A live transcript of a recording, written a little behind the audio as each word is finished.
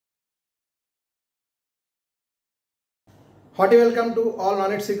Hearty welcome to all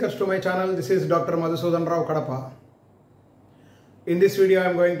knowledge seekers to my channel. This is Dr. Madhusudan Rao Kadapa. In this video I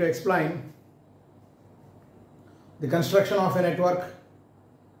am going to explain the construction of a network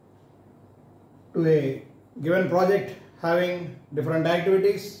to a given project having different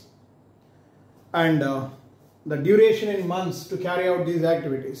activities and the duration in months to carry out these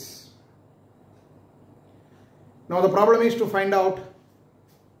activities. Now the problem is to find out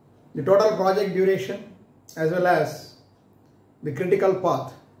the total project duration as well as the critical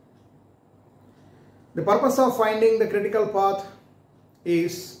path. The purpose of finding the critical path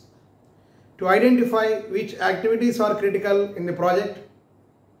is to identify which activities are critical in the project,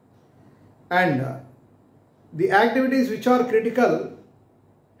 and the activities which are critical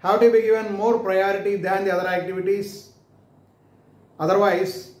have to be given more priority than the other activities.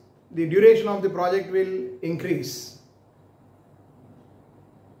 Otherwise, the duration of the project will increase.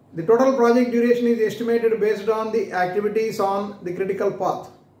 The total project duration is estimated based on the activities on the critical path.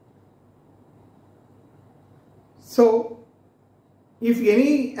 So, if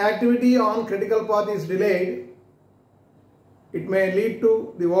any activity on critical path is delayed, it may lead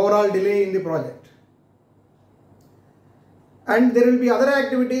to the overall delay in the project. And there will be other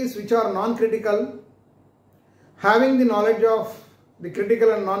activities which are non-critical. Having the knowledge of the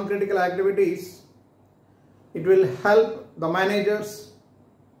critical and non-critical activities, it will help the managers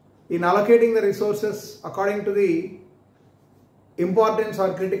in allocating the resources according to the importance or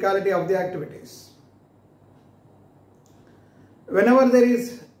criticality of the activities. Whenever there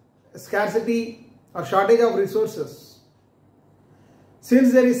is scarcity or shortage of resources,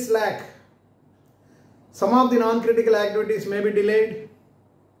 since there is slack, some of the non-critical activities may be delayed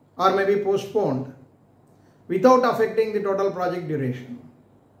or may be postponed without affecting the total project duration.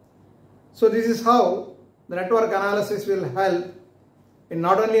 So this is how the network analysis will help in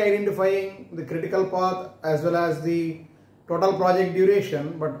not only identifying the critical path as well as the total project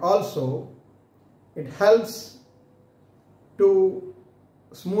duration, but also it helps to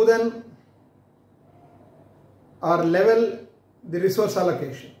smoothen or level the resource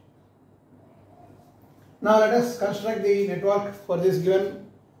allocation. Now let us construct the network for this given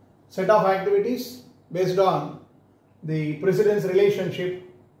set of activities based on the precedence relationship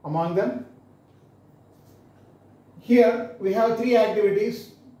among them. Here we have three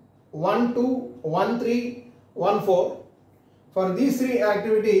activities, 1, 2, 1, 3, 1, 4. For these three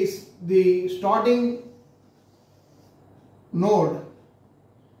activities, the starting node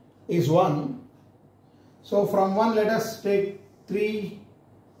is 1. So from 1, let us take 3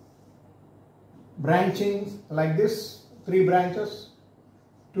 branchings like this, 3 branches,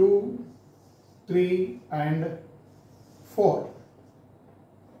 2, 3 and 4.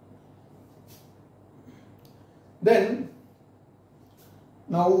 Then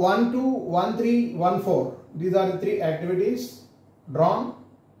now 1, 2, 1, 3, 1, 4. These are the three activities drawn.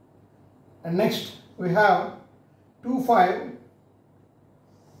 And next we have 2, 5.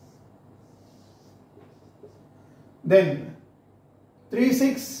 Then 3,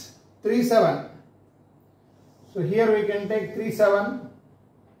 6, 3, 7. So here we can take 3, 7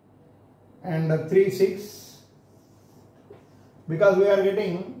 and 3, 6 because we are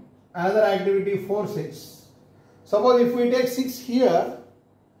getting another activity 4, 6. Suppose if we take 6 here,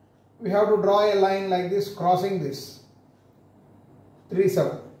 we have to draw a line like this crossing this 3,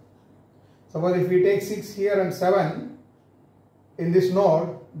 7. Suppose if we take 6 here and 7 in this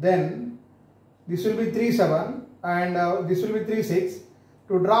node, then this will be 3, 7 and this will be 3, 6.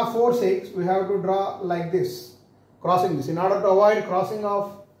 To draw 4, 6, we have to draw like this, crossing this. In order to avoid crossing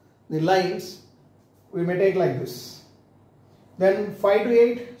of the lines, we may take like this. Then 5 to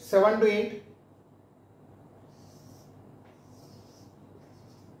 8, 7 to 8.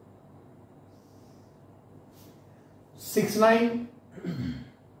 6, 9,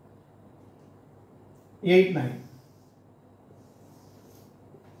 8, 9.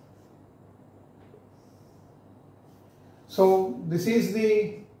 So this is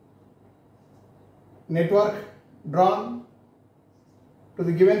the network drawn to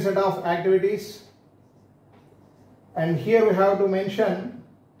the given set of activities, and here we have to mention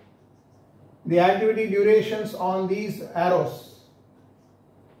the activity durations on these arrows.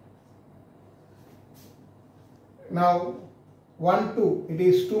 Now 1, 2, it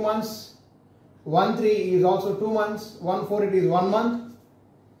is 2 months, 1, 3 is also 2 months, 1, 4 it is 1 month,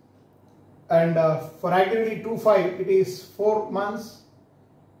 and for activity 2, 5 it is 4 months,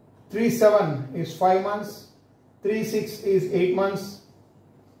 3, 7 is 5 months, 3, 6 is 8 months,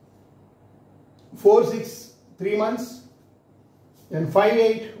 4, 6 3 months, then 5,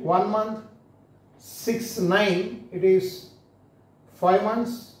 8 1 month, 6, 9 it is 5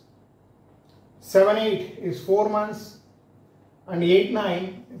 months, 7, 8 is 4 months, and 8,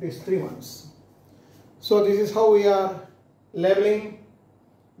 9, it is 3 months. So this is how we are labeling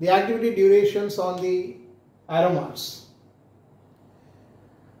the activity durations on the arrow marks.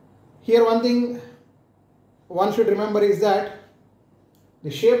 Here one thing one should remember is that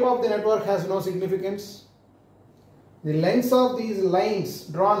the shape of the network has no significance. The lengths of these lines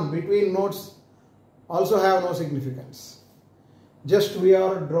drawn between nodes also have no significance. Just we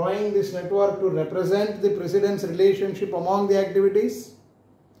are drawing this network to represent the precedence relationship among the activities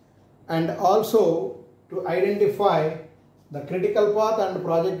and also to identify the critical path and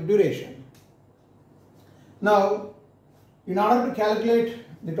project duration. Now, in order to calculate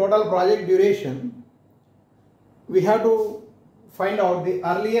the total project duration, we have to find out the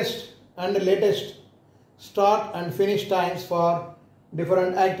earliest and latest start and finish times for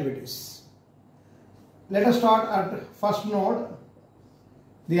different activities. Let us start at first node.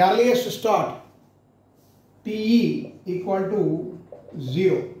 The earliest start, TE equal to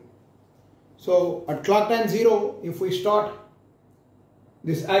 0. So at clock time 0, if we start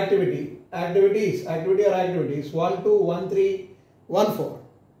this activity or activities 1, 2, 1, 3, 1, 4.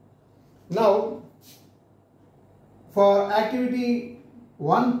 Now for activity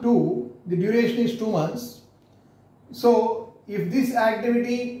 1, 2, the duration is 2 months. So if this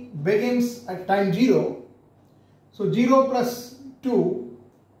activity begins at time 0, so 0 plus 2,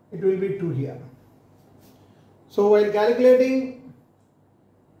 it will be 2 here. So while calculating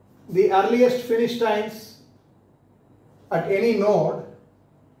the earliest finish times at any node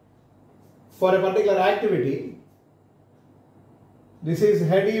for a particular activity, this is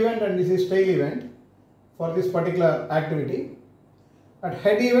head event and this is tail event for this particular activity. At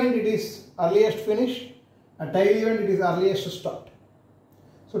head event it is earliest finish, at tail event it is earliest start.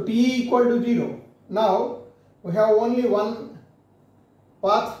 So TE equal to 0. Now we have only one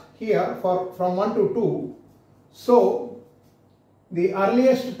path here from 1 to 2. So the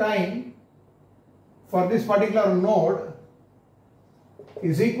earliest time for this particular node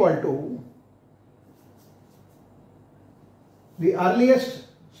is equal to the earliest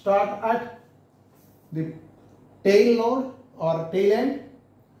start at the tail node or tail end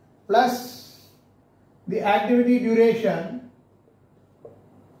plus the activity duration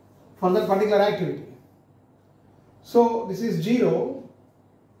for that particular activity. So this is 0,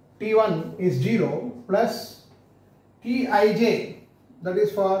 T1 is 0 plus Tij, that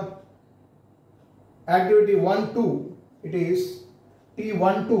is for activity 1, 2, it is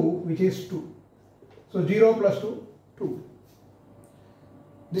T1, 2, which is 2. So 0 plus 2, 2.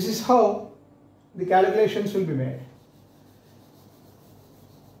 This is how the calculations will be made.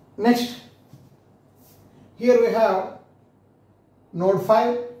 Next, here we have node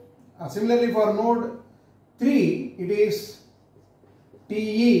 5. Similarly for node 3, it is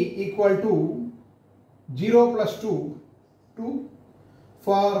TE equal to 0 plus 2, 2.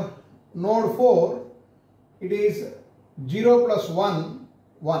 For node 4, it is 0 plus 1,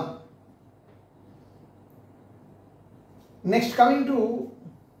 1. Next, coming to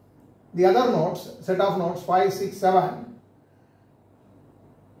the other nodes, set of nodes 5, 6, 7,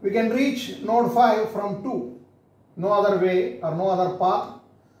 we can reach node 5 from 2. No other way or no other path.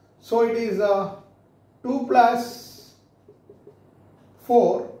 So it is 2 plus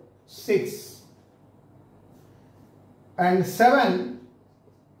 4, 6. And 7,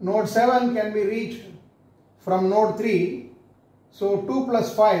 node 7 can be reached from node 3. So 2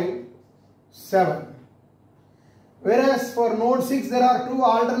 plus 5, 7. Whereas for node 6 there are two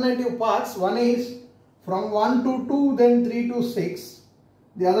alternative paths. One is from 1 to 2, then 3 to 6.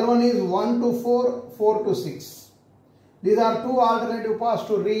 The other one is 1 to 4, 4 to 6. These are two alternative paths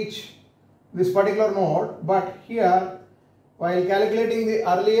to reach this particular node. But here, while calculating the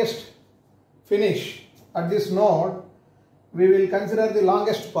earliest finish at this node, we will consider the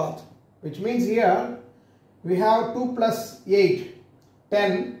longest path, which means here we have 2 plus 8,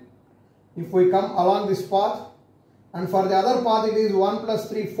 10 if we come along this path, and for the other path it is 1 plus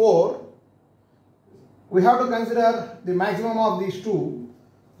 3, 4. We have to consider the maximum of these two.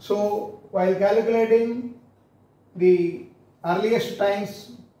 So while calculating the earliest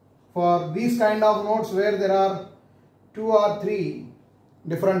times for these kind of nodes where there are 2 or 3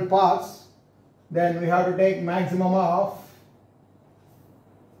 different paths, then we have to take maximum of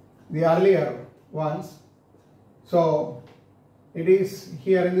the earlier ones. So it is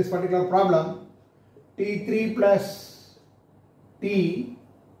here in this particular problem T3 plus T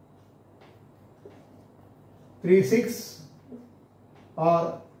 36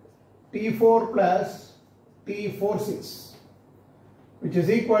 or T4 plus T46, which is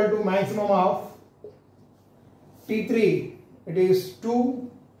equal to maximum of T3, it is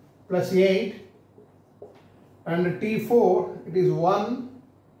 2 plus 8 and T4 it is 1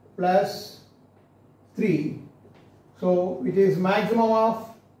 plus 3, so which is maximum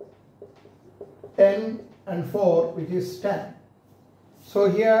of 10 and 4, which is 10. So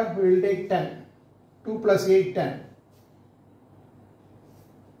here we will take 10. 2 plus 8, 10.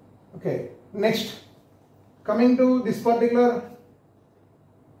 Okay, next, coming to this particular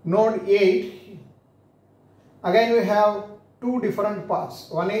node 8, again we have two different paths.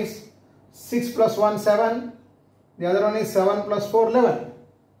 One is 6 plus 1, 7. The other one is 7 plus 4, 11.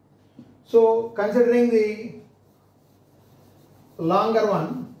 So considering the longer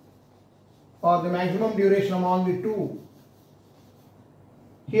one, or the maximum duration among the two,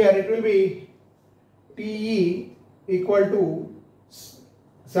 here it will be TE equal to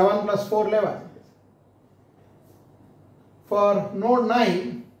 7 plus 4, 11. For node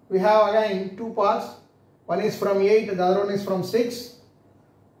 9, we have again two paths. One is from 8, the other one is from 6.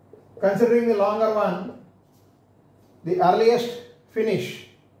 Considering the longer one, the earliest finish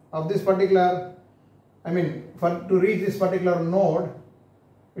of this particular, to reach this particular node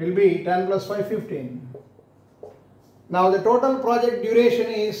will be 10 plus 5, 15. Now the total project duration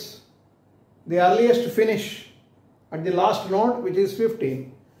is the earliest finish at the last node, which is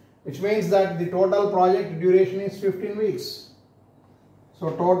 15, which means that the total project duration is 15 weeks. So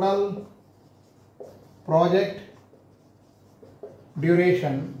total project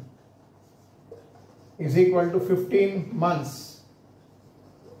duration is equal to 15 months.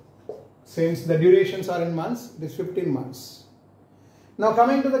 Since the durations are in months, it is 15 months. Now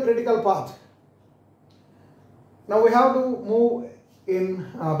coming to the critical path. Now we have to move in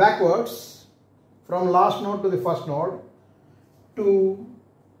backwards from last node to the first node to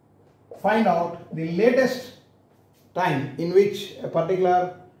find out the latest time in which a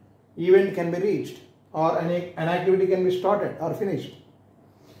particular event can be reached, or an activity can be started or finished.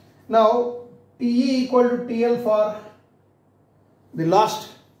 Now TE equal to TL for the last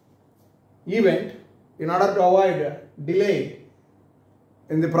event in order to avoid delay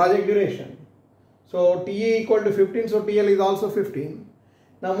in the project duration. So TE equal to 15, so TL is also 15.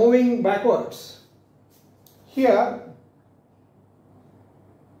 Now moving backwards, here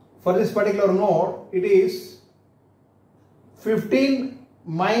for this particular node it is 15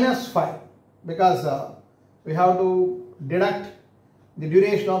 minus 5, because we have to deduct the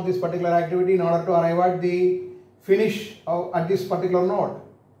duration of this particular activity in order to arrive at the finish at this particular node.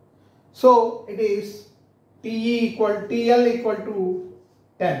 So it is TL equal to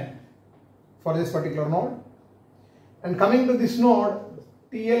 10 for this particular node. And coming to this node,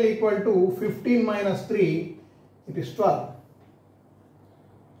 TL equal to 15 minus 3, it is 12.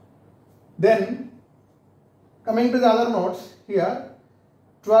 Then coming to the other nodes, here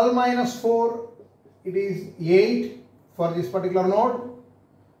 12 minus 4, it is 8 for this particular node,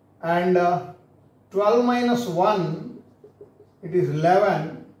 and 12 minus 1, it is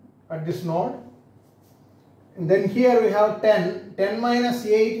 11 at this node. And then here we have 10. 10 minus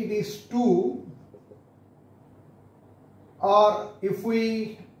 8, it is 2. Or if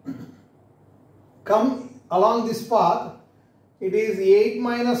we come along this path, it is 8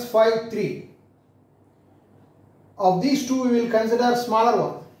 minus 5, 3. Of these two, we will consider smaller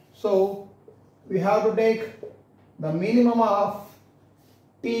one. So we have to take the minimum of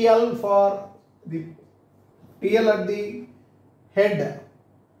TL for the TL at the head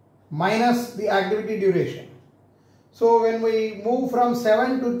minus the activity duration. So when we move from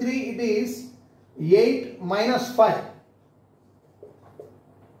 7 to 3, it is 8 minus 5.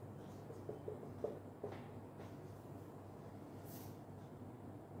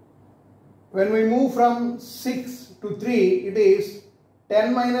 When we move from 6 to 3, it is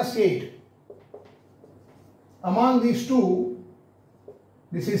 10 minus 8. Among these two,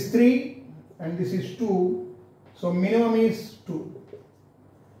 this is 3 and this is 2. So minimum is 2,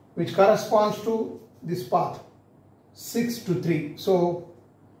 which corresponds to this path, 6 to 3. So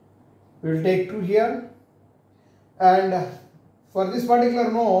we will take 2 here. And for this particular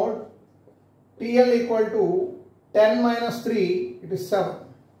node, TL equal to 10 minus 3, it is 7.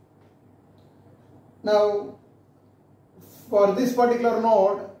 Now, for this particular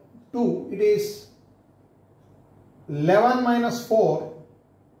node 2, it is 11 minus 4,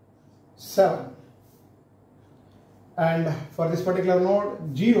 7. And for this particular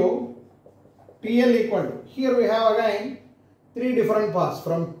node 0, TL equal to, here we have again 3 different paths,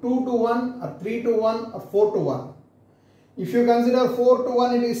 from 2 to 1 or 3 to 1 or 4 to 1. If you consider 4 to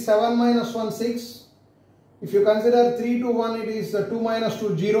 1, it is 7 minus 1, 6. If you consider 3 to 1, it is 2 minus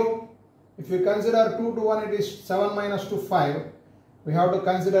 2, 0. If you consider 2 to 1, it is 7 minus 2, 5. We have to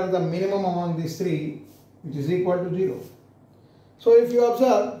consider the minimum among these 3, which is equal to 0. So if you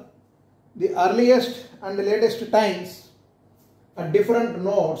observe, the earliest and the latest times at different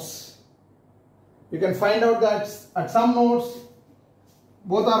nodes, you can find out that at some nodes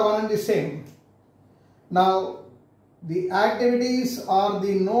both are one and the same. Now the activities are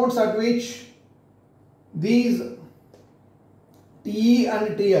the nodes at which these TE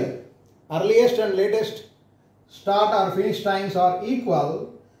and TL, earliest and latest start or finish times are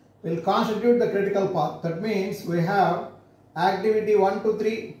equal, will constitute the critical path. That means we have activity 1 to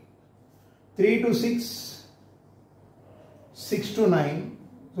 3, 3 to 6, 6 to 9.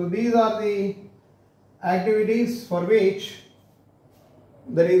 So these are the activities for which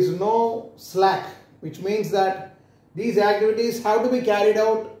there is no slack, which means that these activities have to be carried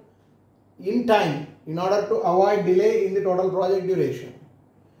out in time in order to avoid delay in the total project duration.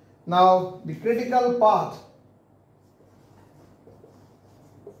 Now the critical path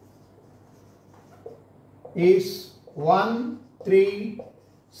is 1, 3,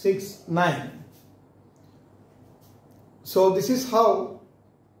 6, 9. So this is how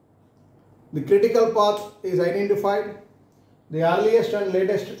the critical path is identified. The earliest and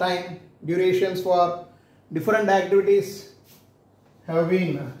latest time durations for different activities have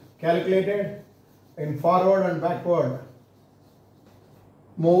been calculated in forward and backward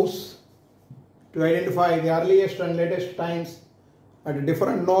moves to identify the earliest and latest times at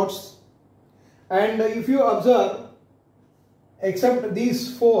different nodes. And if you observe, except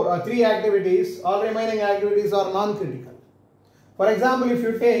these 4 or 3 activities, all remaining activities are non-critical. For example, if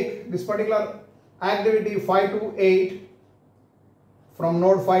you take this particular activity 5 to 8, from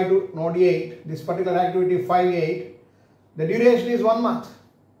node 5 to node 8, this particular activity 5, 8, the duration is 1 month.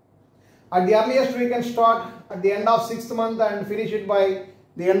 At the earliest we can start at the end of 6th month and finish it by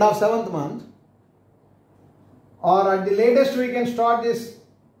the end of 7th month. Or at the latest we can start this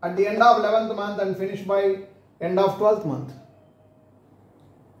at the end of 11th month and finish by end of 12th month.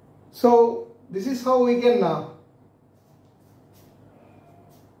 So this is how we can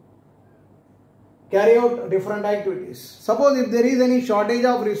carry out different activities. Suppose if there is any shortage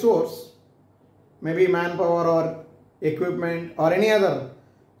of resource, maybe manpower or equipment or any other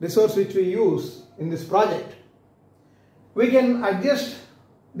resource which we use in this project, we can adjust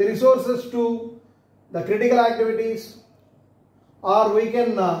the resources to the critical activities, or we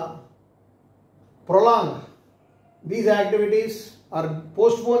can prolong these activities or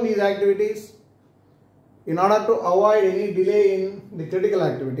postpone these activities in order to avoid any delay in the critical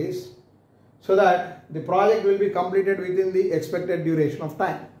activities, so that the project will be completed within the expected duration of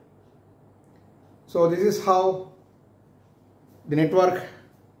time. So this is how the network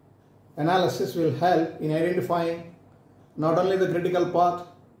analysis will help in identifying not only the critical path,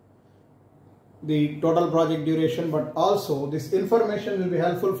 the total project duration, but also this information will be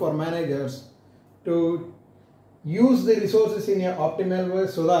helpful for managers to use the resources in an optimal way,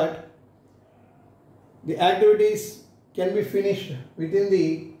 so that the activities can be finished within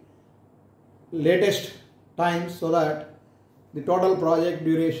the latest time, so that the total project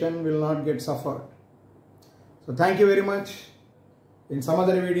duration will not get suffered. So thank you very much. In some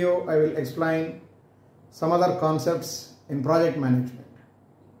other video I will explain some other concepts in project management.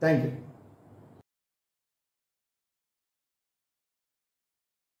 Thank you.